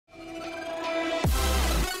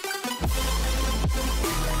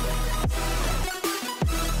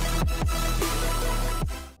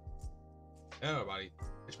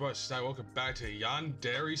Senpai, welcome back to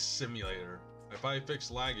Yandere Simulator. I finally fixed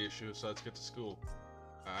lag issues, so let's get to school.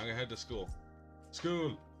 I'm gonna head to school. School!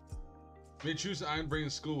 You may choose I'm bringing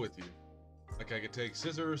school with you. Okay, I can take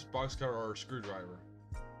scissors, boxcar, or a screwdriver.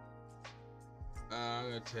 I'm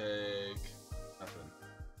gonna take nothing.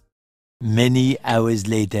 Many hours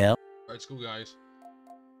later. Alright, school guys.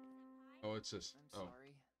 Oh, it's this. Oh.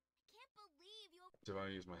 If I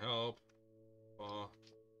use my help.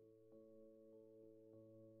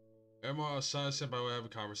 Emma, Son, Senpai will have a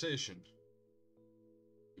conversation.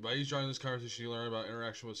 By each joining this conversation, you learn about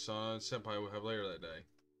interaction with Son, Senpai will have later that day.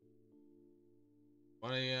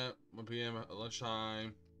 1 a.m., 1 p.m. at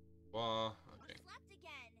lunchtime. Blah. Okay.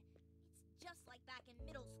 Again. It's just like back in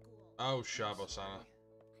middle school. Oh, Shabo-sana.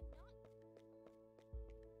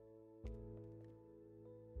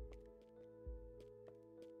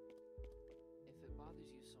 If it bothers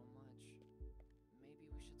you so much, maybe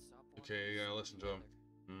we should stop. Okay, you gotta listen to him.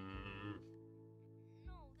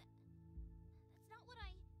 No, that's not what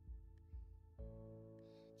I.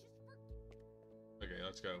 Just forget. Okay,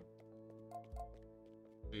 let's go.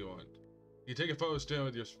 What do you want? You take a photo still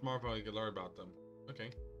with your smartphone, you can learn about them.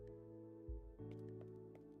 Okay.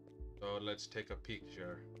 So let's take a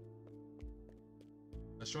picture.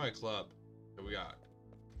 Let's try a club. What we got?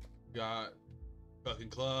 We got cooking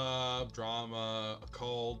club, drama,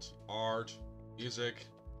 occult, art, music,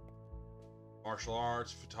 martial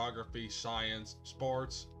arts, photography, science,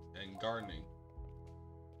 sports, and gardening.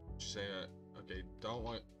 Just say that. Okay,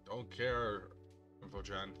 don't care,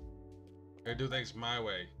 Info-chan. I do things my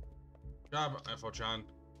way. Good job, Info-chan.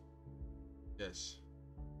 Yes.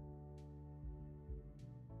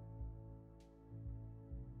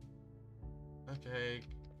 Okay.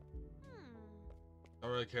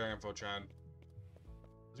 Don't really care, Info-chan.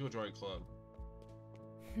 Let's go join club.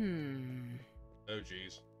 Oh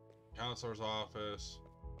jeez. Counselor's office.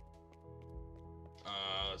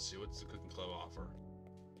 Let's see, what's the cooking club offer?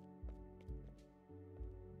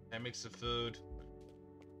 That makes the food.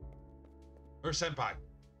 Where's Senpai?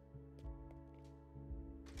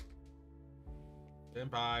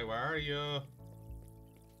 Senpai, where are you?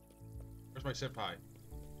 Where's my Senpai?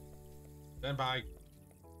 Senpai!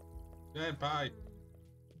 Senpai!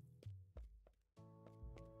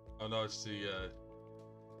 Oh no, it's the,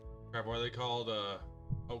 crap, what are they called?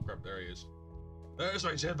 Oh crap, there he is. There's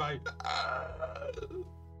my Senpai!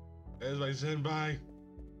 There's my Senpai!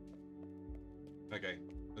 Okay,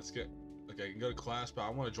 let's get... Okay, I can go to class, but I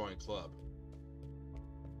want to join a club.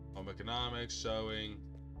 Home economics, sewing,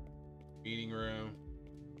 meeting room.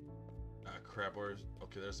 Ah, crap, where's...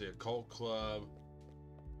 Okay, there's the occult club.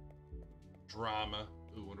 Drama.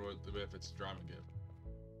 Ooh, wonder what the benefits of drama give.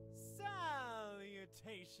 Salutations!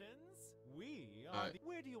 We are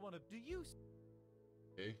where do you want to... Do you...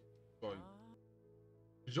 Okay, going.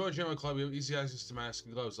 To join a general club, you have easy access to masks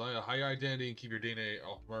and gloves. Allow you to hide your identity and keep your DNA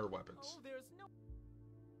off murder weapons. Oh, there's no...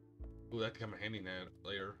 Ooh, that could come in handy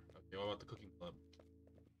later. Okay, what about the cooking club?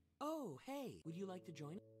 Oh, hey, would you like to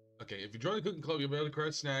join? Okay, if you join the cooking club, you'll be able to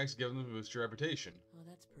create snacks, give them to boost your reputation. Oh,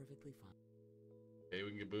 that's perfectly fine. Okay,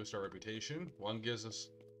 we can boost our reputation. One gives us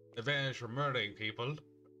advantage for murdering people.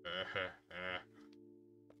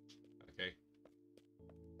 Okay.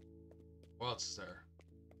 What else is there?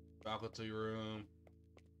 Faculty room.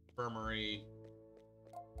 Infirmary.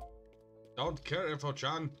 Don't care,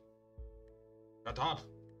 Info-chan. Shut up.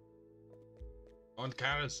 Don't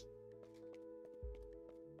cares.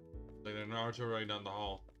 Like the Naruto right down the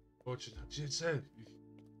hall. What you said?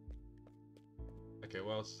 Okay,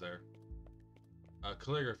 what else is there?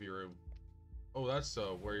 Calligraphy room. Oh, that's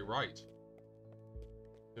where you write.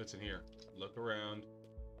 What's in here? Look around.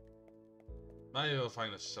 Maybe you'll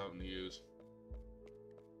find us something to use.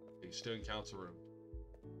 Okay, student council room.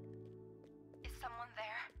 Is someone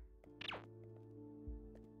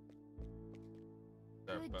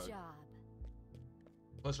there? Good Bug. job.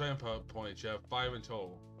 Plus 5 info points. You have 5 in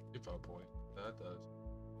total. Info point. That does.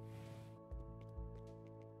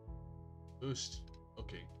 Boost.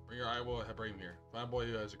 Okay. Bring your eyeball. Bring him here. Find a boy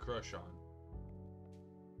who has a crush on.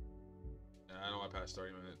 Nah, I don't want to pass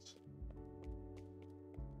 30 minutes.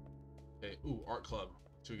 Okay. Ooh, art club.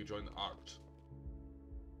 So we can join the art.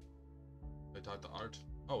 They talk to art.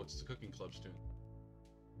 Oh, it's the cooking club student.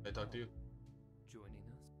 They talk to you. Joining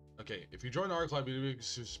us? Okay, if you join the art club, you'll be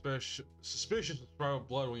suspicious of sprouting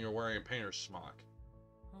blood when you're wearing a painter's smock.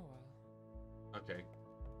 Oh well. Okay.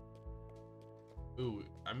 Ooh,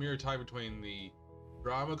 I'm here tie between the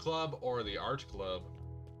drama club or the art club.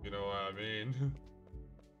 You know what I mean?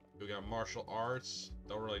 We got martial arts.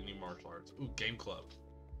 Don't really need martial arts. Ooh, game club.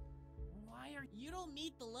 Why are you don't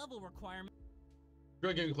meet the level requirement?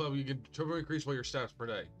 Join a gaming club, you can turbo increase all your stats per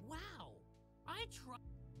day. Wow. I try.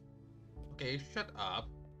 Okay, shut up.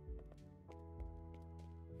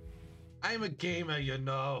 I'm a gamer, you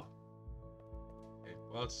know. Okay,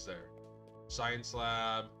 what else is there? Science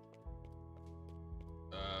lab.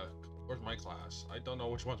 Where's my class? I don't know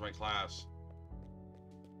which one's my class.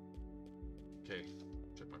 Okay,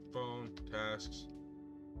 check my phone. Tasks.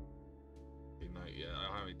 Okay, not yet. I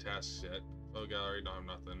don't have any tasks yet. Photo gallery, don't have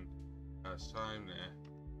nothing. Past time, nah.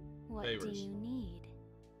 What Favors. do you need?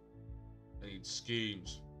 I need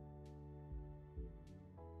schemes.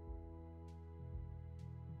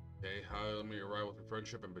 Okay, how let me arrive with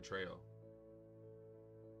friendship and betrayal.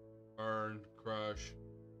 Burn, crush,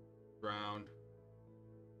 drown,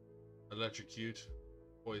 electrocute,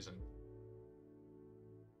 poison.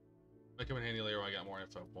 Might come in handy later when I got more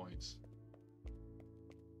info points.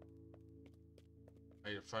 I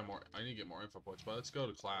need to find more. I need to get more info points, but let's go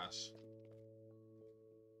to class.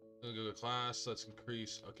 Let's go to class. Let's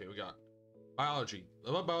increase. Okay, we got biology.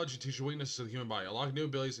 Level up biology teaches weaknesses of the human body. Unlock new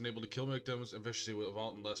abilities enabled to kill victims and efficiency with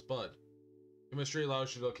vault and less blood. Chemistry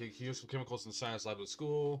allows you to locate useful chemicals in the science lab at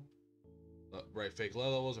school. Write fake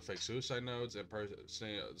low levels or fake suicide notes and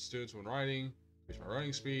students when writing. Increase my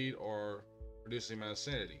writing speed or reduce the amount of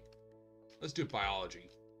sanity. Let's do biology.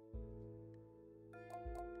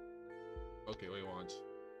 Okay, what do you want?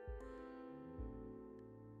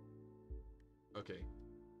 Okay.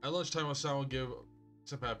 At lunchtime, Osama will give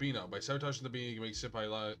Senpai a Beano. By sabotaging the bean, you can make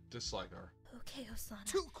Senpai dislike her. Okay, Osana.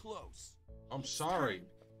 Too close. I'm It's sorry. time.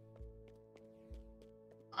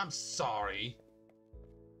 I'm sorry.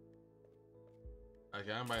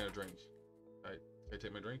 Okay, I'm buying a drink. Can I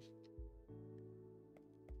take my drink?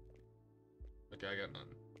 Okay, I got none.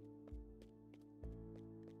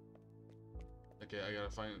 Okay, I gotta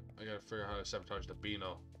figure out how to sabotage the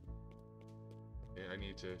Beano. Okay, I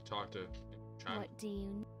need to talk to China. What do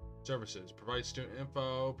you Services. Provide student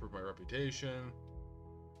info, prove my reputation.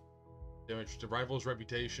 Damage the rival's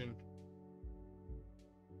reputation.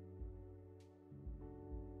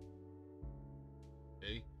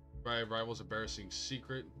 Okay. Provide rival's embarrassing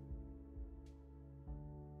secret.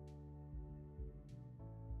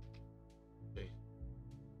 Okay.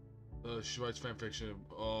 She writes fanfiction.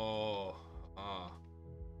 Oh.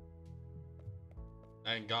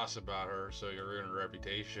 I didn't gossip about her, so you're ruining her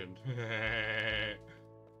reputation.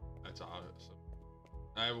 That's awesome.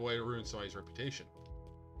 I have a way to ruin somebody's reputation.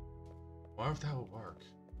 Wonder if that would work.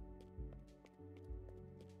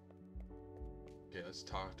 Okay, let's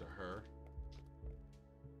talk to her.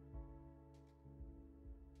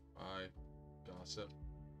 Bye. Gossip.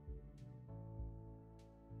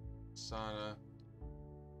 Sana.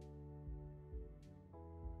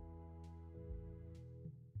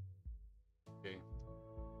 Okay.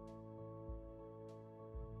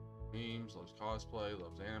 Memes, loves cosplay,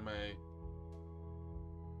 loves anime.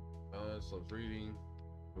 Loves reading.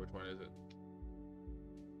 Which one is it?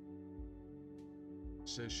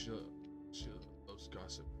 Says she loves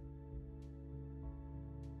gossip.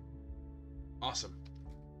 Awesome.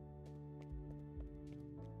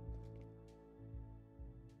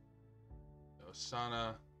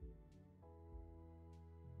 Osana.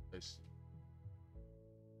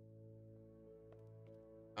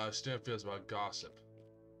 Student feels about gossip.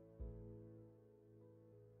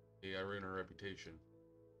 Yeah, I ruined her reputation.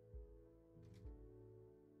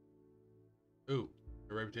 Ooh,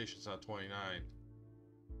 her reputation's not 29.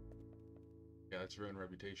 Yeah, that's ruined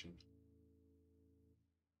reputation.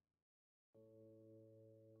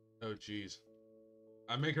 Oh, jeez.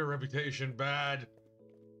 I make her reputation bad.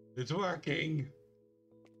 It's working.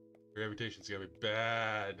 Her reputation's gonna be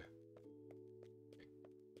bad.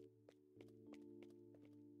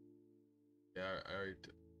 Yeah, I already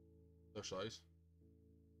socialize.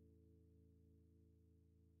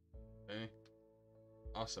 Okay.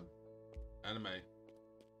 Awesome. Anime.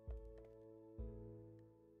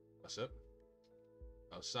 Gossip.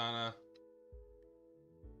 Osana.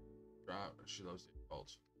 She loves the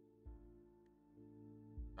adults.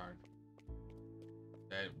 Darn.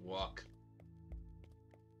 That walk.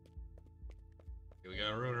 Okay, we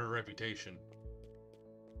gotta ruin her reputation.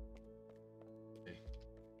 Okay.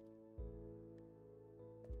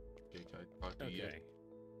 Okay, can I talk to you? Okay.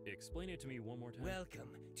 Explain it to me one more time. Welcome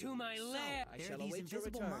to my lab. I There shall are these await your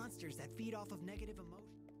invisible return. monsters that feed off of negative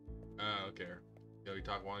emotion. Okay. Can we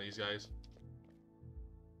talk to one of these guys?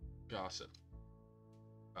 Gossip.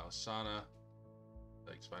 Osana.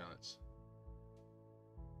 Likes violence.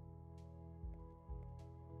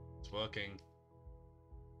 It's working.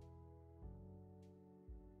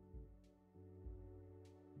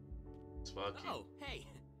 It's working. Oh, hey.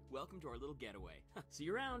 Welcome to our little getaway. See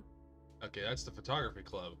you around. Okay, that's the photography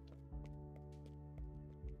club.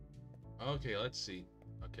 Okay, let's see.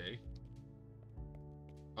 Okay.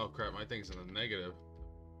 Oh crap, my thing's in the negative.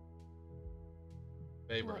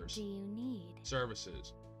 Favors. What do you need?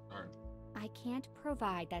 Services. Darn. I can't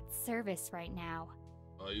provide that service right now.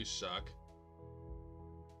 Oh, you suck.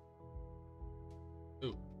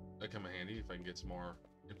 Ooh, that come in handy if I can get some more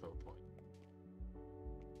info point.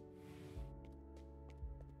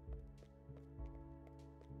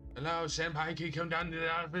 Hello, Senpai, can you come down to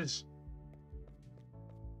the office?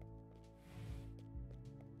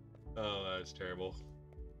 Oh, that's terrible.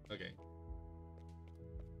 Okay.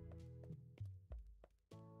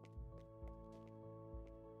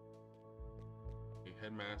 Okay,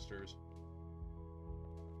 headmasters.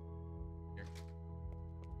 Here.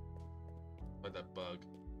 Let that bug.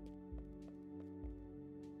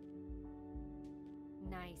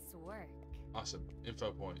 Nice work. Awesome.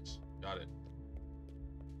 Info points. Got it.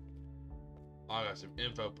 I got some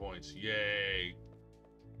info points. Yay.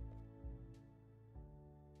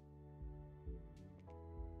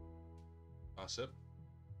 Gossip.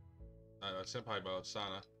 Senpai about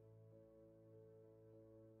Sana.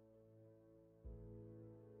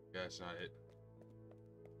 Yeah, that's not it.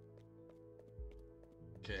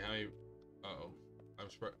 Okay, how many? Uh-oh.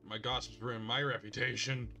 My gossip's ruined my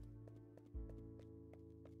reputation.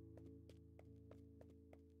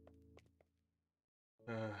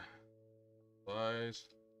 Supplies.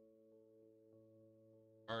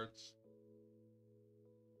 Arts.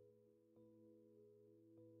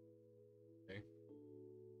 Okay.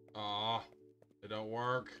 Aw, it don't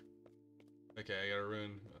work. Okay, I gotta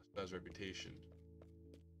ruin Spaz's reputation.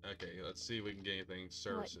 Okay, let's see if we can get anything.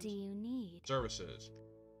 Services. What do you need? Services.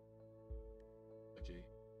 Okay.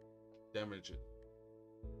 Damage it.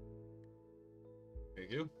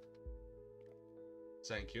 Thank you.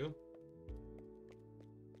 Thank you.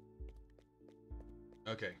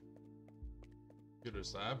 Okay. Computer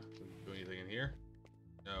lab. Do anything in here?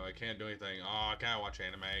 No, I can't do anything. Oh, I can't watch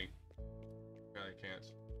anime. I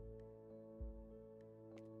can't.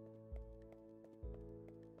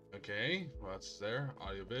 Okay, what's there?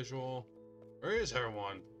 Audiovisual. Where is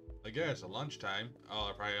everyone? I guess at lunchtime. Oh,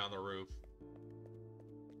 they're probably on the roof.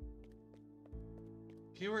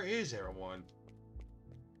 Okay, where is everyone?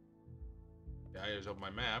 Yeah, I just opened my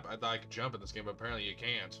map. I thought I could jump in this game, but apparently you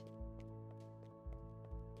can't.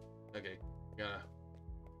 Okay, gotta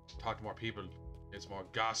talk to more people. Get some more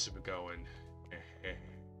gossip going.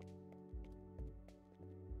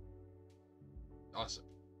 Awesome.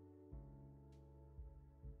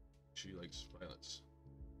 She likes violence.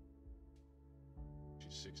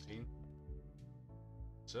 She's 16.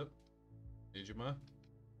 What's up? Nijima?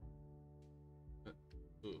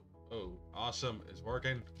 Ooh. Oh, awesome. It's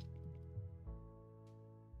working.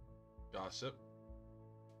 Gossip.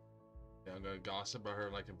 Yeah, I'm gonna gossip about her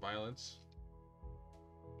liking violence.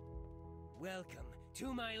 Welcome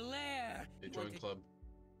to my lair. They join club.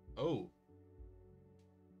 Oh.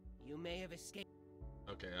 You may have escaped.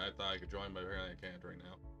 Okay, I thought I could join, but apparently I can't right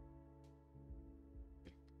now.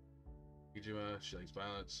 Nijima, she likes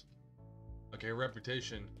violence. Okay, her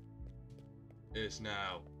reputation is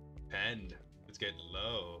now 10. It's getting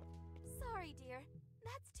low. Sorry, dear.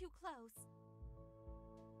 That's too close.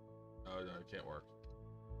 Oh, no, it can't work.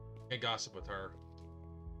 Can't gossip with her.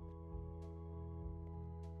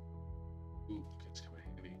 Ooh, kids come in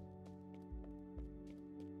handy.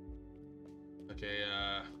 Okay,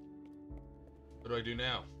 what do I do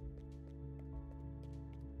now?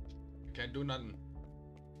 I can't do nothing.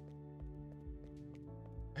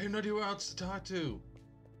 I have no idea who else to talk to.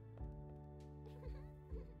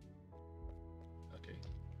 Okay.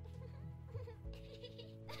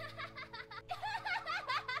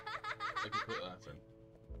 I can quit laughing.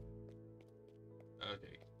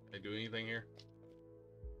 Okay. Can I do anything here?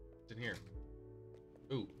 What's in here?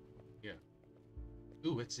 Ooh. Yeah.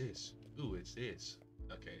 Ooh, it's this. Ooh, it's this.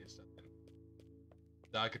 Okay, it's nothing.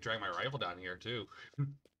 Now I could drag my rifle down here too.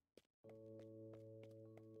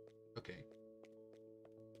 Okay.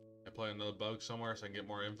 I play another bug somewhere so I can get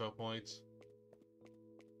more info points.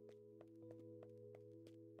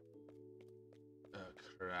 Oh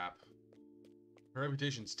crap. Her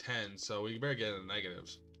reputation's 10, so we better get in the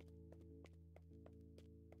negatives.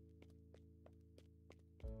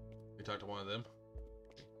 We talk to one of them.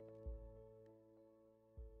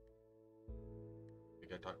 I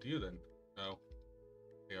gotta talk to you then. No.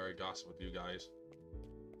 I already gossip with you guys.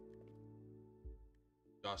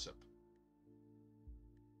 Gossip.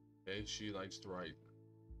 Okay, she likes to write.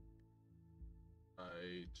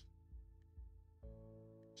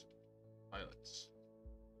 Violence.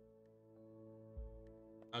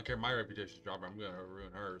 I don't care if my reputation's dropping, I'm gonna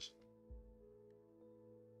ruin hers.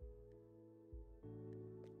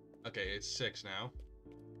 Okay, it's 6 now.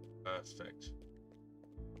 Perfect.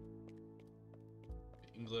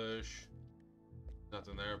 English.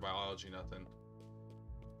 Nothing there. Biology, nothing.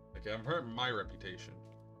 Okay, I'm hurting my reputation.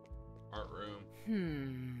 Art room.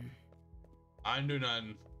 I do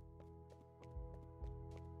nothing.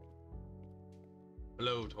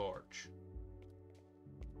 Blowtorch.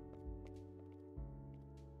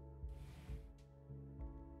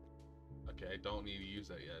 Okay, I don't need to use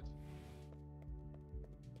that yet.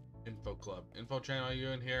 Info club. Info chan, are you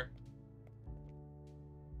in here?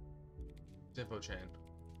 It's info chan.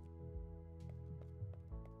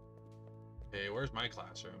 Okay, where's my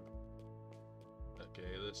classroom?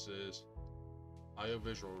 Okay, this is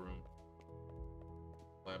audiovisual room.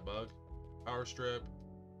 Plant bug. Power strip.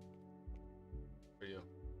 Radio.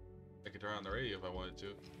 I could turn on the radio if I wanted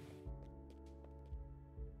to.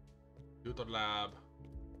 Tutor lab.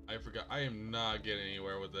 I forgot. I am not getting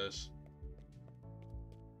anywhere with this.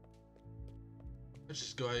 Let's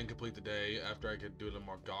just go ahead and complete the day after I could do a little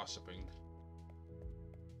more gossiping.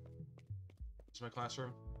 What's my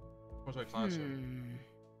classroom? Where's my classroom?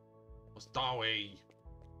 What's that way?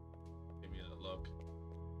 Give me that look.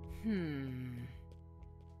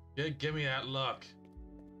 Yeah, give me that look.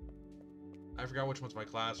 I forgot which one's my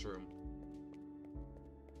classroom.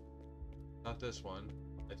 Not this one.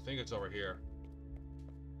 I think it's over here.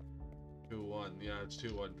 2-1. Yeah, it's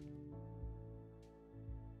 2-1.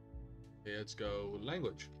 Okay, let's go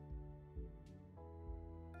language.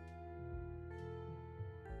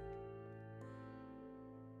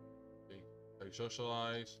 Okay, how you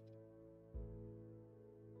socialize.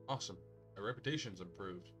 Awesome. My reputation's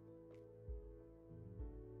improved.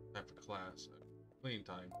 Time for class. Clean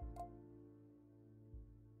time.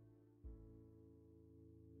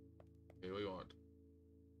 Okay, what do you want?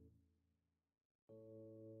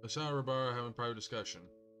 The Sour Bar having private discussion.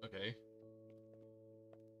 Okay.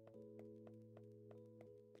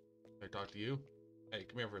 Can I talk to you? Hey,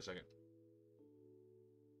 come here for a second.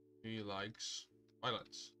 He likes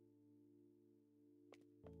violence.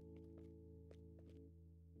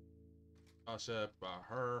 Gossip about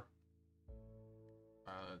her.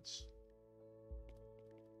 Violence.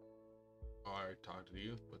 Alright, talk to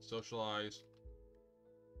you. Let's socialize.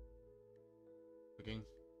 Cooking.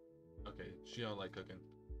 Okay, she don't like cooking.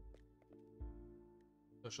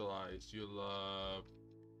 Socialize. You love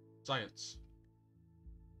science.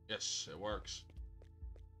 Yes, it works.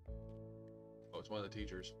 Oh, it's one of the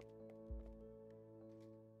teachers.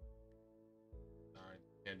 Alright,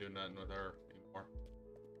 can't do nothing with her anymore.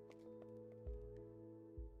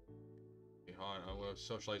 Okay, hold on, I'm gonna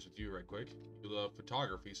socialize with you right quick. You love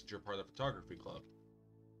photography since you're part of the photography club.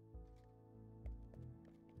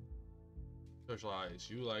 Socialize.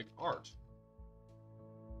 You like art.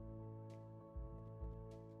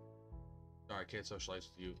 Sorry, I can't socialize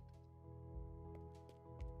with you.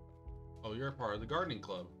 Oh, you're a part of the gardening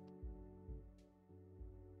club.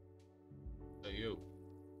 So you.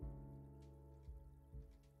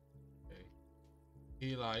 Okay.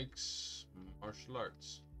 He likes martial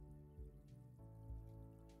arts.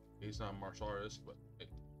 He's not a martial artist, but hey,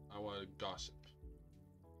 I want to gossip.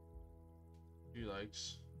 He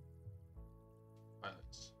likes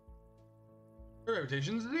violence. Her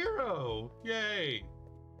reputation's 0! Yay!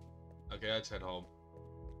 Okay, let's head home.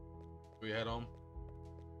 Can we head home?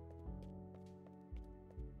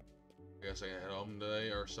 I guess I can head home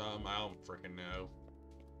today or something. I don't freaking know.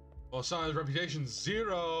 Well, Sana's reputation's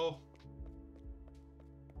 0!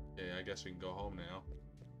 Okay, I guess we can go home now.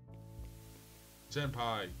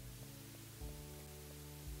 Senpai!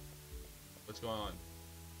 What's going on?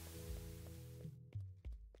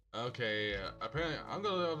 Okay, apparently I'm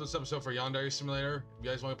gonna leave this episode for Yandere Simulator. If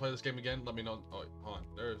you guys want to play this game again, let me know. Oh, wait, hold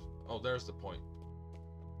on. There's the point.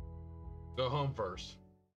 Go home first.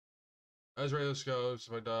 As radio goes,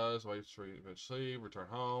 if it does, wait for you to sleep, return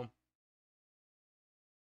home.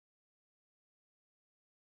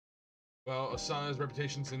 Well, Asana's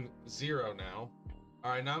reputation's in 0 now.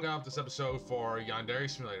 Alright, now I'm gonna have this episode for Yandere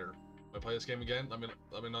Simulator. If I play this game again, let me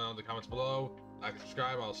know in the comments below. Like and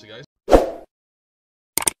subscribe. I'll see you guys.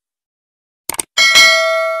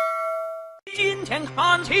 金钱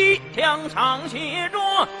看齐，墙上写着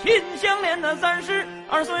“秦香莲的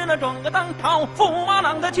32岁了，装个当朝驸马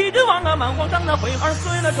郎的气质王啊，满皇上的会2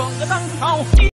岁了，装个当朝。